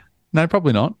 No,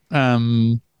 probably not.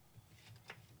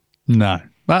 No.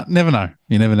 But never know.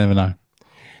 You never know.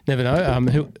 Never know.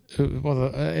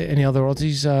 Any other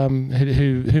Aussies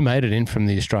who made it in from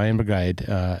the Australian Brigade?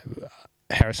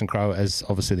 Harrison Crowe, as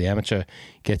obviously the amateur,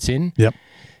 gets in. Yep.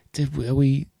 Are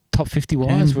we top 50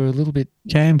 wise? We're a little bit.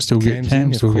 Cam still gets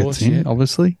in,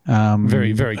 obviously.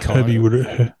 Very, very kind.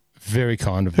 Herbie very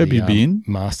kind of Herbie the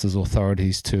Masters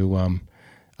authorities to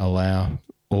allow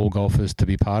all golfers to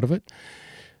be part of it.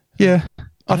 Yeah.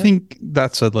 I think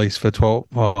that's at least for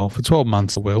 12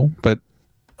 months it will, but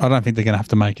I don't think they're going to have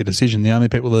to make a decision. The only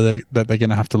people that they're going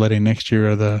to have to let in next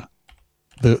year are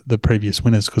the previous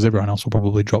winners, because everyone else will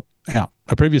probably drop out.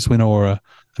 A previous winner or a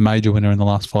major winner in the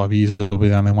last 5 years will be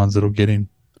the only ones that will get in,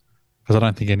 because I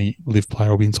don't think any live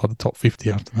player will be inside the top 50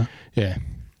 after that. Yeah.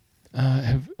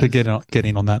 To get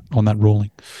in on that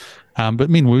ruling. But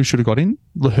Min Woo should have got in.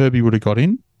 Herbie would have got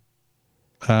in.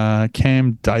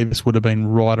 Cam Davis would have been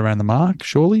right around the mark,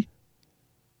 surely.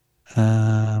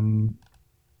 That's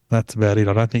about it.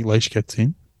 I don't think Leash gets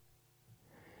in.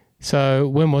 So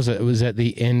when was it? It was at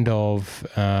the end of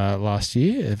last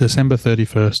year? December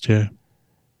 31st, yeah.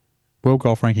 World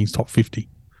Golf Rankings top 50.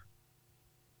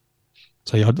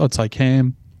 So yeah, I'd say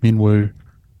Cam, Minwoo,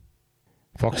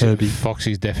 Herbie.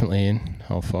 Foxy's definitely in.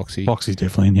 Oh, Foxy. Foxy's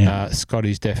definitely in, yeah.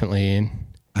 Scotty's definitely in.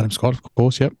 Adam Scott, of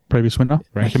course, yep. Previous winner.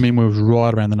 Reckon Minwoo was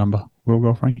right around the number. World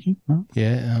golf ranking. No?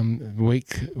 Yeah,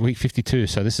 week 52.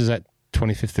 So this is at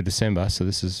 25th of December. So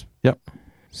this is... Yep.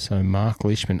 So Mark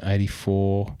Leishman,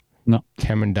 84. No.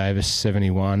 Cameron Davis,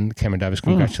 71. Cameron Davis,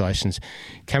 congratulations.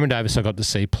 Cameron Davis I got to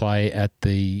see play at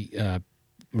the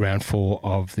round 4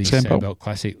 of the Sandbelt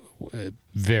Classic.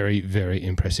 Very, very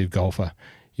impressive golfer.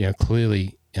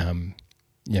 Clearly,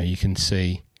 you can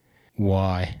see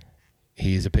why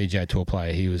he is a PGA Tour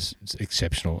player. He was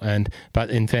exceptional. But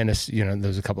in fairness, there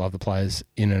was a couple of other players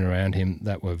in and around him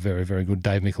that were very, very good.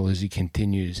 Dave Micheluzzi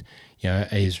continues,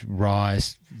 his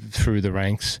rise through the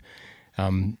ranks.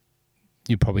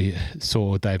 You probably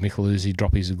saw Dave Micheluzzi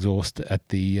drop his exhaust at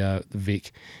the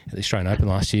Vic at the Australian Open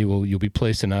last year. Well, you'll be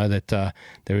pleased to know that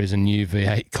there is a new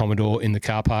V8 Commodore in the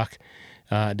car park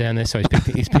down there. So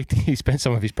he spent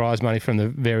some of his prize money from the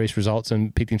various results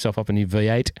and picked himself up a new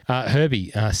V8.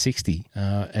 Herbie 60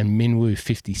 and Minwoo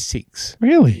 56.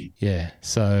 Really? Yeah.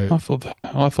 So I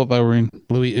thought they were in.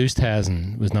 Louis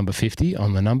Oosthuizen was number 50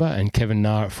 on the number, and Kevin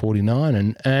Na at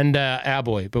 49, and our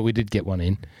boy, but we did get one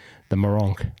in, the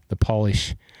Moronk, the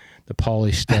Polish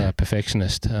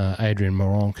perfectionist, Adrian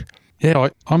Moronk. Yeah,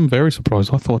 I'm very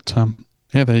surprised. I thought,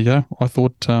 there you go. I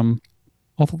thought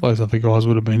those other guys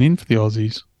would have been in for the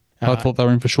Aussies. I thought they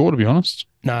were in for sure, to be honest.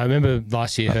 No, I remember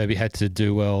last year Herbie had to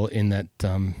do well in that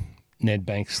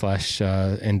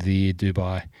Nedbank / end of the year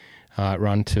Dubai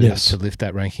run to lift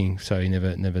that ranking. So he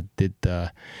never did.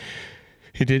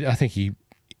 He did. I think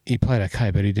he played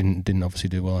okay, but he didn't obviously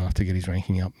do well enough to get his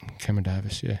ranking up. Cameron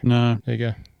Davis, yeah. No. There you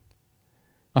go.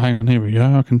 Oh, hang on, here we go.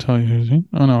 I can tell you who's in.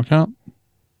 Oh no, I can't.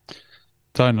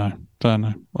 Don't know.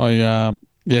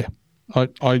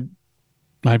 I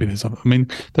maybe there's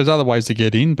other ways to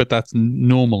get in, but that's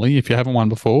normally, if you haven't won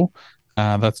before,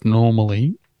 that's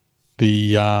normally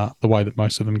the way that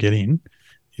most of them get in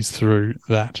is through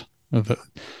that. The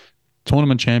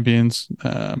tournament champions,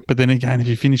 but then again, if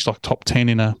you finish like top 10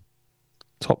 in a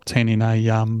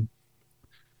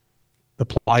the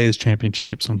Players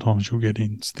Championship, sometimes you'll get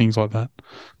in, things like that.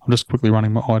 I'm just quickly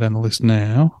running my eye down the list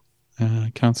now.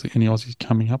 Can't see any Aussies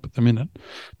coming up at the minute.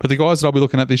 But the guys that I'll be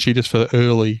looking at this year, just for the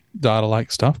early data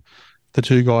lake stuff, the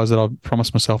two guys that I've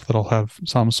promised myself that I'll have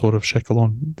some sort of shekel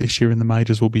on this year in the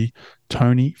majors will be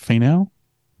Tony Finau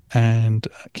and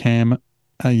Cam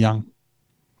Young.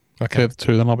 Okay. They're the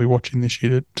two that I'll be watching this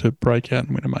year to break out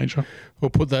and win a major.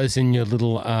 We'll put those in your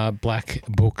little black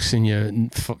books, in your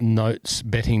notes,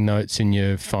 betting notes in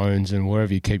your phones and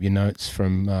wherever you keep your notes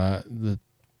from the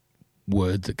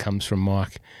word that comes from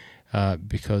Mike,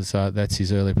 because that's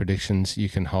his early predictions. You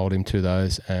can hold him to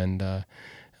those and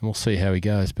we'll see how he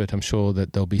goes. But I'm sure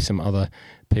that there'll be some other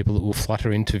people that will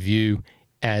flutter into view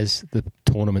as the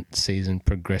tournament season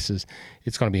progresses.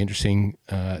 It's going to be interesting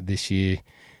this year,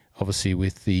 obviously,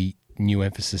 with the new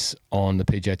emphasis on the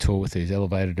PGA Tour with these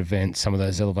elevated events. Some of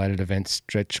those elevated events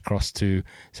stretch across to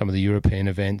some of the European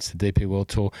events, the DP World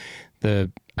Tour,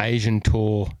 the Asian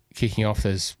Tour kicking off.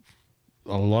 There's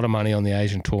a lot of money on the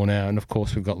Asian Tour now, and of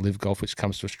course we've got Live Golf, which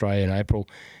comes to Australia in April.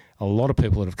 A lot of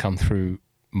people that have come through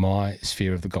my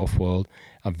sphere of the golf world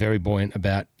are very buoyant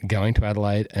about going to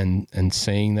Adelaide and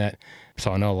seeing that.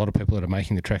 So I know a lot of people that are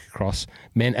making the trek across,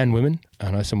 men and women.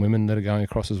 I know some women that are going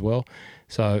across as well.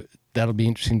 So that'll be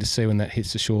interesting to see when that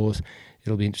hits the shores.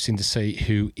 It'll be interesting to see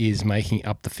who is making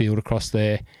up the field across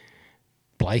there.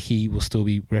 Blakey will still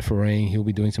be refereeing. He'll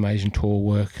be doing some Asian Tour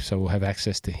work, so we'll have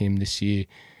access to him this year.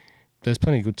 There's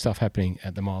plenty of good stuff happening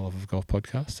at the Mile of Golf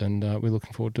podcast, and we're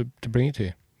looking forward to bringing it to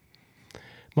you.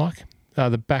 Mike,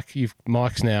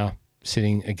 Mike's now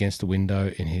sitting against the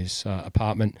window in his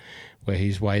apartment where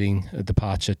he's waiting a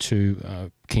departure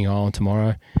to King Island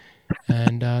tomorrow.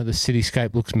 And the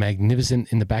cityscape looks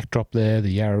magnificent in the backdrop there. The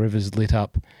Yarra River's lit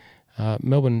up.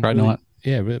 Melbourne... Great night.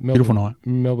 Yeah, beautiful night.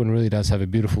 Melbourne really does have a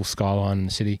beautiful skyline in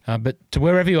the city. But to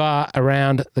wherever you are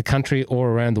around the country or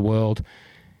around the world,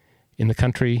 in the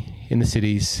country, in the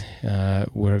cities,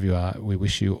 wherever you are, we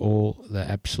wish you all the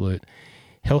absolute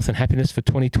health and happiness for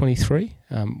 2023.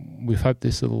 We've hoped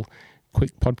this little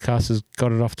quick podcast has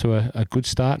got it off to a good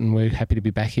start, and we're happy to be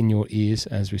back in your ears,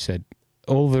 as we said.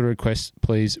 All the requests,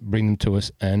 please bring them to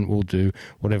us, and we'll do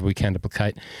whatever we can to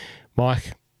placate.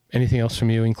 Mike, anything else from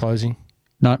you in closing?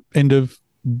 No, end of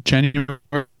January,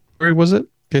 was it?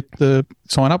 Get the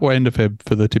sign up, or end of Feb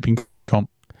for the tipping comp?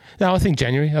 No, I think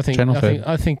January. I think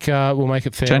we'll make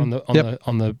it fair on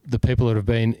the people that have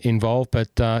been involved,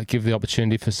 but give the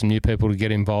opportunity for some new people to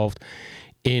get involved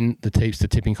in the Teepster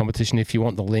tipping competition. If you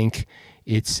want the link,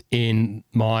 it's in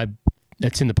my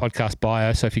It's in the podcast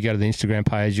bio. So if you go to the Instagram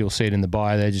page, you'll see it in the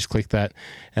bio there. Just click that,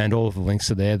 and all of the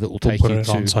links are there that will take you to. We'll put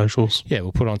it on socials. Yeah,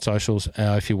 we'll put it on socials.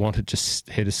 If you want it, just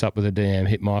hit us up with a DM.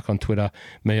 Hit Mike on Twitter,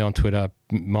 me on Twitter,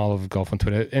 Mile of Golf on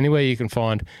Twitter. Anywhere you can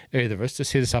find either of us,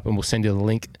 just hit us up and we'll send you the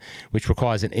link, which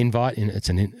requires an invite. It's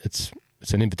an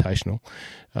invitational.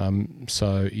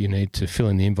 So you need to fill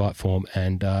in the invite form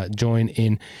and join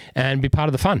in and be part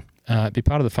of the fun.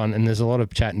 And there's a lot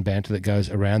of chat and banter that goes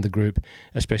around the group,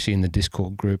 especially in the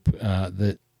Discord group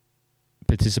that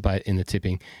participate in the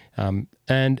tipping.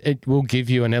 And it will give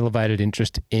you an elevated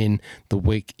interest in the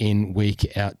week in,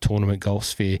 week out tournament golf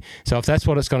sphere. So if that's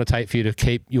what it's going to take for you to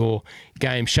keep your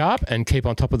game sharp and keep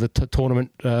on top of the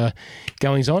tournament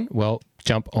goings on, well,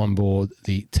 jump on board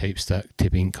the Teepster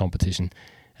tipping competition.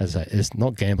 As I say, it's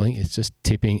not gambling, it's just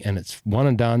tipping, and it's one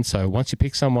and done. So once you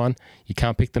pick someone, you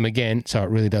can't pick them again. So it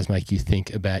really does make you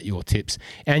think about your tips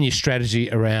and your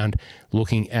strategy around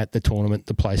looking at the tournament,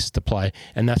 the places to play.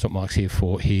 And that's what Mike's here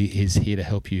for. He is here to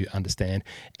help you understand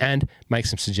and make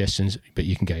some suggestions, but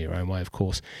you can go your own way, of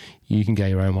course. You can go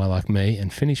your own way like me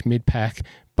and finish mid-pack.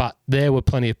 But there were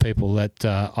plenty of people that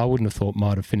I wouldn't have thought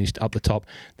might have finished up the top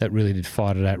that really did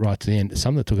fight it out right to the end.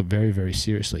 Some that took it very, very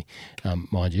seriously,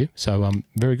 mind you. So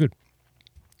very good.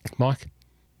 Mike,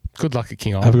 good luck at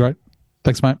King Island. Have a great.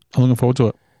 Thanks, mate. I'm looking forward to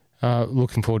it.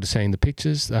 Looking forward to seeing the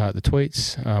pictures, the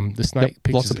tweets, the snake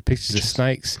pictures of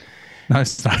snakes. No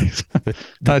snakes.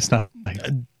 No snakes.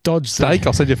 Dodge steak.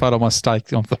 I'll send you a photo of my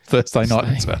steak on Thursday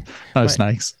night. No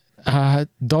snakes.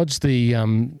 Dodge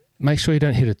the... Make sure you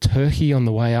don't hit a turkey on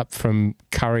the way up from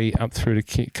Curry up through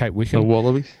to Cape Wickham. The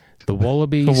wallabies. The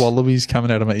wallabies coming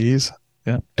out of my ears.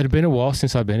 Yeah. It had been a while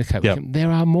since I've been to Cape Wickham.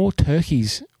 There are more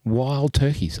turkeys, wild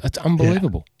turkeys. It's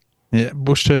unbelievable. Yeah,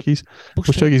 bush turkeys.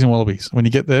 Bush turkeys and wallabies. When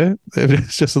you get there,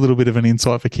 it's just a little bit of an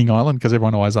insight for King Island because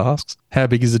everyone always asks, how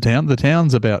big is the town? The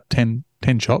town's about 10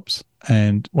 shops.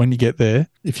 And when you get there,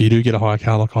 if you do get a hire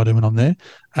car like I do when I'm there,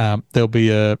 there'll be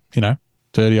a,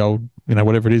 dirty old,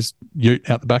 whatever it is, ute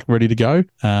out the back ready to go.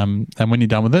 And when you're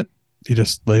done with it, you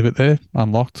just leave it there,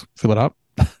 unlocked, fill it up,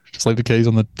 just leave the keys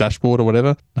on the dashboard or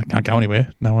whatever. I can't go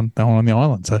anywhere. No one on the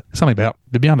island. So it's only there'll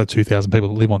be under 2,000 people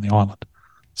that live on the island.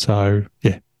 So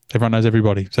yeah, everyone knows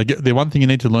everybody. So the one thing you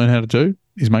need to learn how to do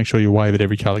is make sure you wave at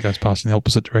every car that goes past in the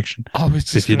opposite direction.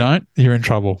 If you don't, you're in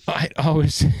trouble.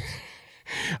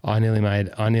 I nearly made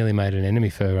an enemy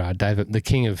for David, the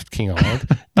king of King Island,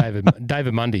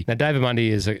 David Mundy. Now, David Mundy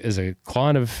is a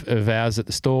client of ours at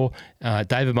the store.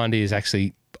 David Mundy is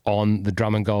actually on the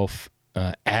Drum and Golf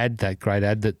ad, that great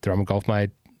ad that Drum and Golf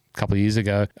made a couple of years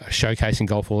ago, showcasing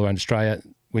golf all around Australia.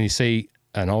 When you see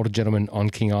an older gentleman on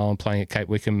King Island playing at Cape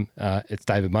Wickham, it's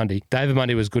David Mundy. David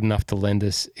Mundy was good enough to lend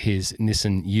us his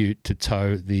Nissan Ute to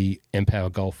tow the Empower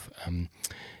Golf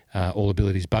All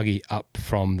Abilities buggy up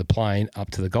from the plane up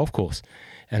to the golf course.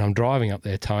 And I'm driving up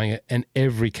there towing it, and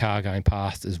every car going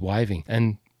past is waving.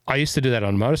 And I used to do that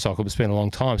on a motorcycle, but it's been a long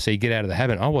time, so you get out of the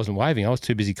habit. I wasn't waving. I was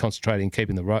too busy concentrating,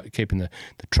 keeping the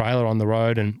trailer on the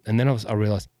road. And then I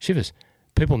realised, shivers,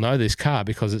 people know this car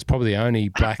because it's probably the only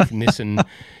black Nissan,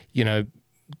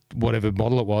 whatever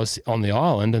model it was on the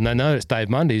island, and they know it's Dave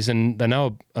Mundy's, and they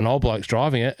know an old bloke's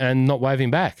driving it and not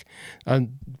waving back.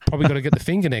 And probably got to get the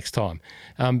finger next time.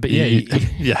 But yeah,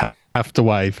 you have to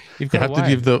wave. You have to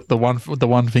give the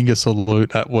one finger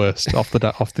salute at worst off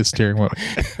the steering wheel.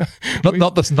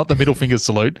 not the middle finger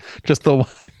salute, just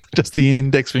the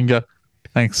index finger.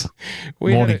 Thanks.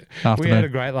 We had a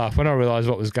great laugh. When I realised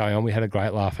what was going on, we had a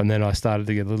great laugh. And then I started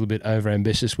to get a little bit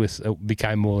over-ambitious it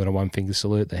became more than a one-finger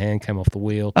salute. The hand came off the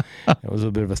wheel. It was a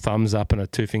little bit of a thumbs up and a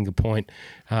two-finger point.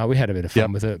 We had a bit of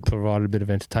fun with it, provided a bit of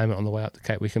entertainment on the way up to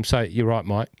Cape Wickham. So you're right,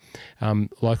 Mike.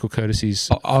 Local courtesies.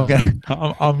 I'm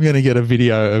going to get a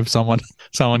video of someone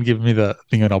giving me the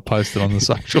thing and I'll post it on the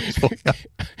socials.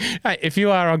 Hey, if you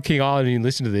are on King Island and you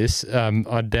listen to this,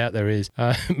 I doubt there is.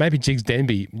 Maybe Jigs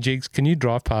Denby. Jigs, can you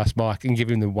drive past Mike and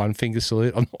give him the one finger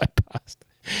salute on the way past?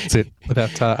 That's it. About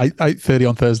 8:30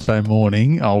 on Thursday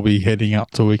morning, I'll be heading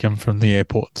up to Wickham from the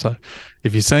airport. So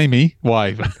if you see me,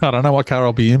 wave. I don't know what car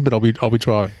I'll be in, but I'll be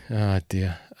driving. Oh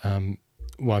dear.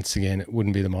 Once again, it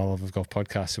wouldn't be the MLOG Golf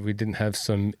Podcast if we didn't have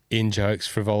some in-jokes,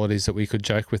 frivolities that we could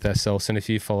joke with ourselves. And if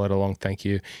you followed along, thank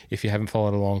you. If you haven't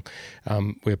followed along,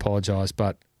 we apologise,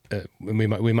 but we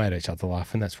made each other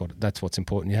laugh, and that's what's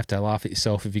important. You have to laugh at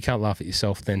yourself. If you can't laugh at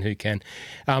yourself, then who can?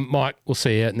 Mike, we'll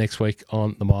see you next week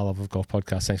on the MLOG Golf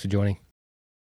Podcast. Thanks for joining.